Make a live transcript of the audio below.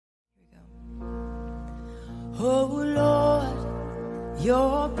Oh Lord,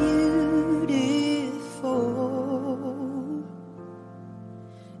 you're beautiful.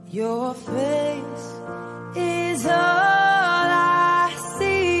 Your face is all I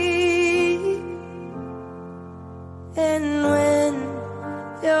see. And when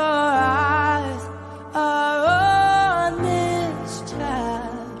your eyes are on this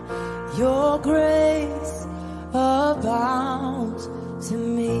child, your grace abounds to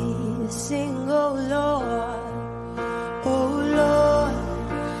me. Sing, oh Lord,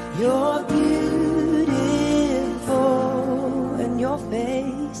 you're beautiful, and your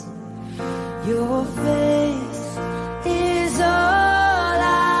face is all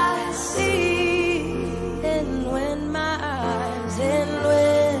I see. And when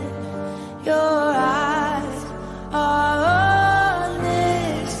your eyes are on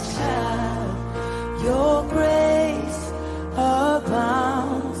this child, your grace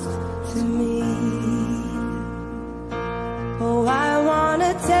abounds to me. Oh, I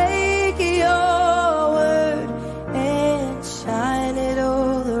wanna take your word and shine it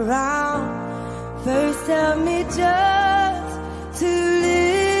all around. First help me just to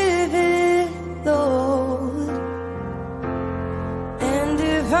live it, Lord. And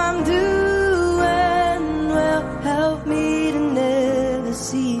if I'm doing well, help me to never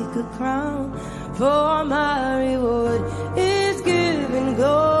seek a crown, for my reward is giving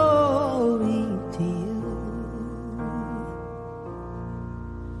glory to you.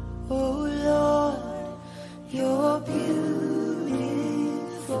 Oh Lord, you're beautiful.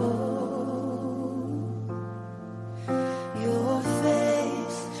 Your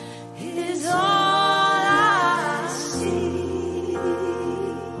face is all I see.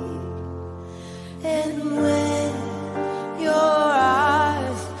 And when your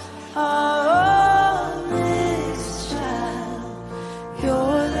eyes are on this child,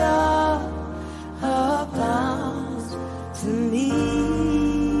 your love abounds to me.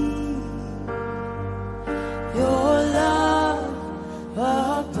 Your love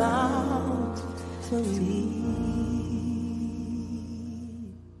abounds to me.